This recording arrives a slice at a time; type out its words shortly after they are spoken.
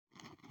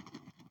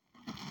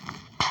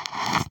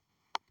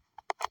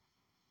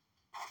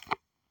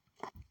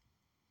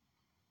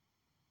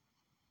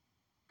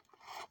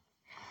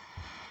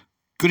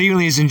Good evening,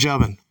 ladies and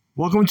gentlemen.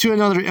 Welcome to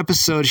another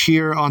episode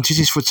here on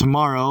Tuesdays for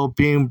Tomorrow,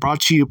 being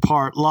brought to you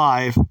part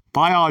live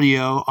by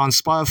audio on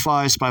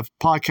Spotify,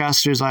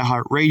 Podcasters,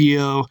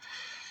 iHeartRadio,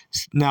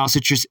 now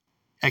Citrus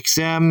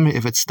XM,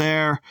 if it's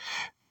there,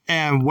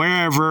 and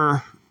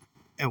wherever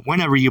and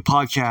whenever you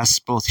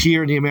podcast, both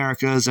here in the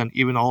Americas and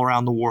even all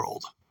around the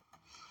world.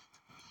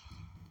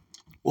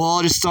 Well,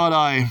 I just thought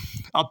I'd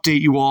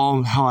update you all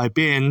on how I've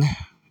been,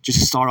 just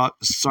to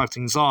start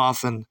things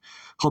off, and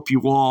hope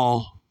you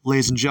all,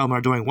 ladies and gentlemen,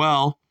 are doing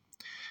well.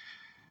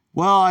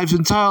 Well, I've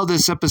entitled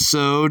this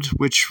episode,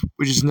 which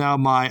is now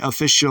my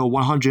official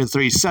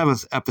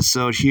 137th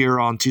episode here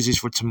on Tuesdays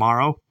for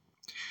Tomorrow,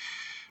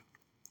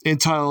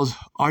 entitled,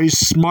 Are You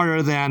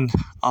Smarter Than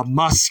a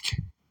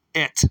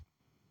Musk-et?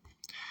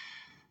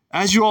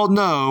 As you all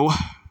know,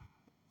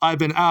 I've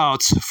been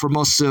out for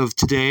most of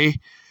today,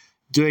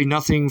 doing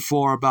nothing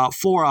for about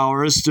 4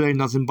 hours, doing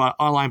nothing but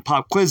online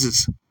pop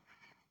quizzes.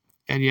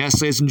 And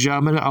yes, ladies and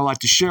gentlemen, I'd like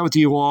to share with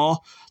you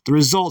all the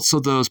results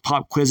of those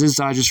pop quizzes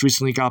I just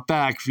recently got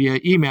back via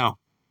email.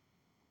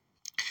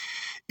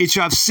 It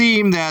should have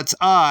seemed that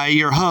I,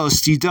 your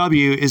host,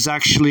 DW, is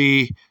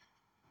actually,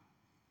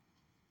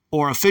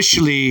 or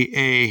officially,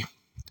 a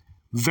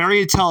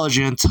very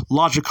intelligent,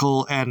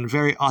 logical, and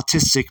very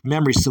autistic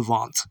memory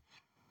savant.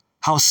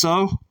 How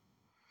so?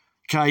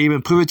 Can I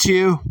even prove it to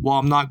you? Well,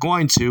 I'm not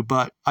going to,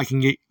 but I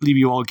can leave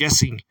you all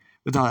guessing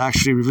without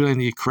actually revealing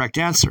the correct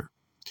answer.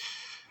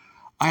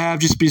 I have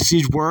just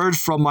received word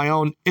from my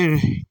own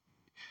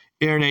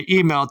internet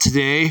email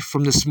today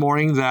from this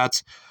morning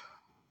that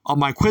on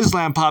my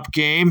Quizland Pop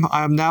game,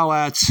 I am now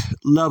at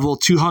level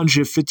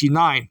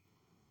 259,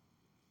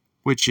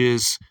 which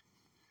is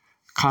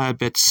kind of a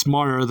bit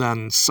smarter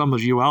than some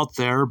of you out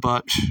there,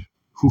 but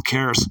who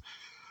cares?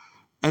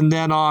 And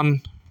then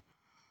on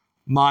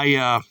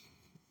my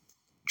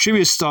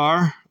Trivia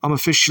Star, I'm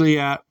officially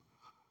at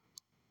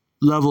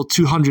level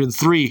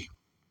 203.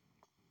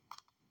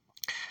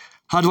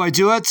 How do I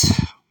do it?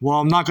 Well,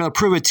 I'm not going to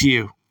prove it to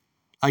you.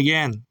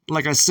 Again,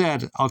 like I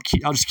said, I'll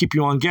just keep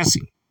you on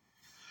guessing.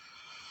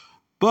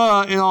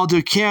 But in all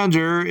due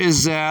candor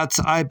is that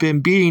I've been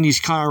beating these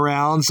kind of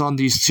rounds on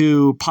these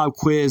two pop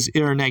quiz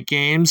internet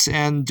games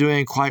and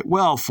doing quite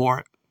well for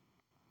it.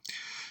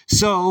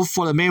 So,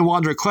 for the main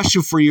wonder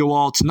question for you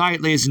all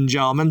tonight, ladies and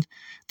gentlemen,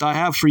 that I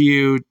have for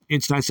you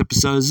in tonight's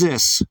episode is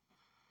this.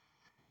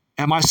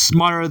 Am I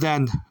smarter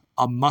than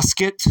a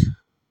Musk-et?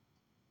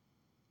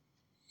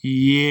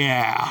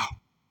 Yeah.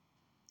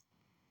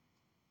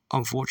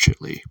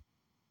 Unfortunately.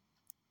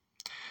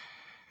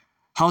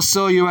 How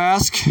so, you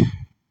ask?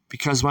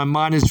 Because my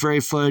mind is very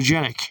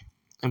photogenic,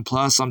 and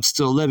plus I'm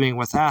still living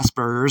with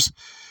Asperger's,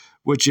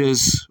 which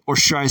is, or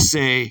should I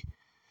say,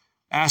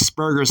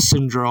 Asperger's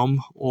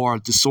syndrome, or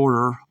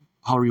disorder,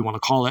 however you want to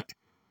call it.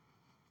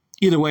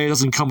 Either way, it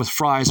doesn't come with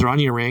fries or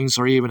onion rings,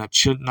 or even a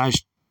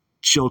nice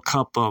chilled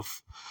cup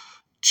of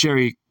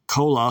cherry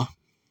cola,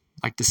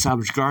 like the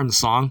Savage Garden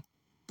song.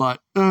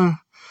 But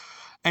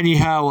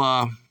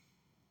anyhow,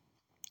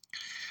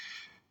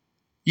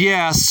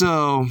 yeah,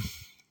 so,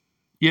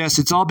 yes,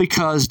 it's all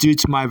because due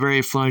to my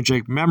very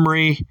photogenic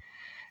memory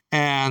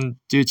and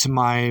due to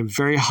my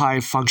very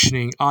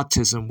high-functioning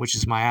autism, which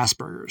is my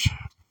Asperger's.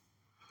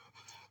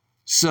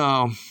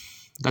 So,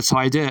 that's how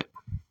I did it.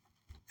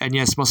 And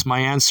yes, most of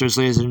my answers,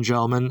 ladies and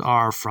gentlemen,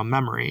 are from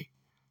memory,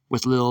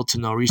 with little to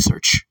no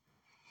research.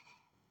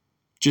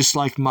 Just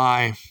like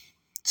my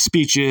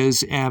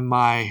speeches and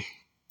my,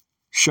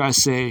 should I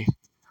say,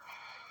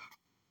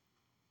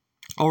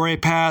 already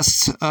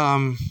past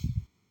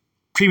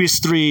previous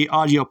 3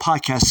 audio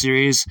podcast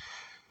series.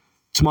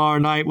 Tomorrow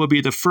night will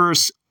be the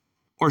first,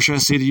 or should I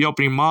say the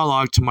opening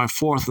monologue to my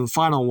 4th and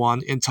final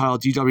one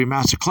entitled DW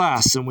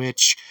Masterclass, in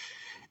which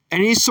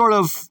any sort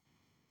of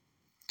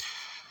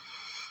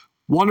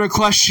wonder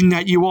question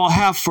that you all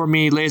have for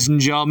me, ladies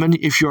and gentlemen,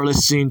 if you're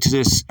listening to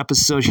this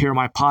episode here on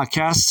my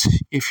podcast,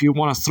 if you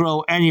want to throw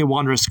any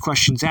wondrous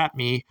questions at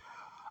me,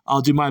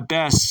 I'll do my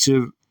best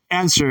to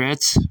answer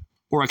it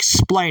or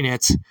explain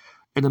it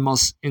in the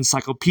most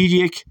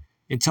encyclopedic,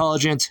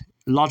 intelligent,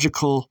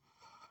 logical,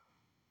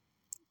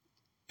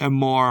 and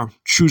more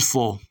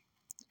truthful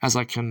as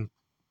I can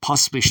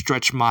possibly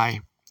stretch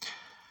my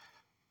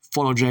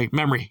photogenic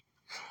memory.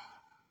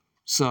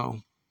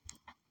 So,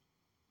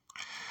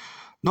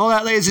 know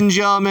that, ladies and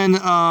gentlemen,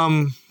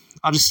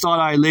 I just thought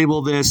I'd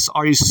label this,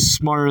 Are You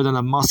Smarter Than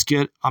a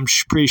Musk-et? I'm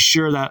pretty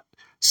sure that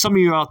some of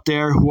you out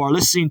there who are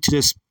listening to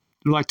this,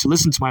 who like to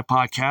listen to my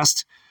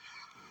podcast,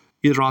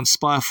 either on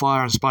Spotify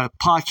or on Spotify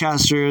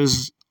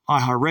Podcasters,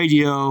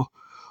 iHeartRadio,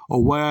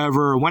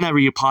 or whenever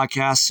you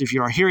podcast, if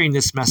you are hearing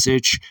this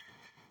message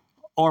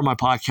or my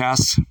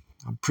podcast,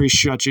 I'm pretty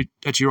sure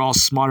that you're all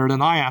smarter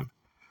than I am,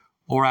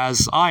 or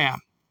as I am.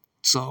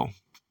 So,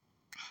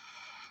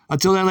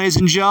 until then, ladies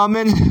and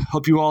gentlemen,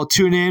 hope you all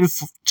tune in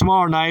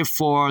tomorrow night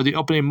for the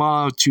opening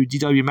monologue to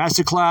DW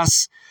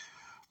Masterclass.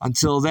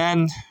 Until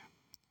then,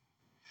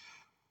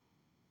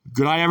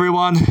 good night,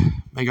 everyone.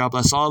 May God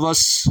bless all of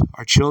us,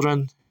 our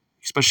children,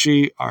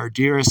 especially our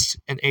dearest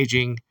and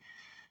aging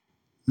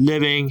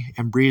living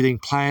and breathing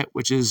planet,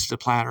 which is the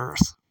planet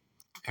Earth.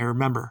 And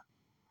remember,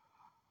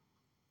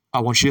 I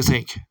want you to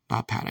think,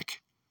 not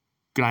panic.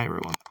 Good night,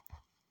 everyone.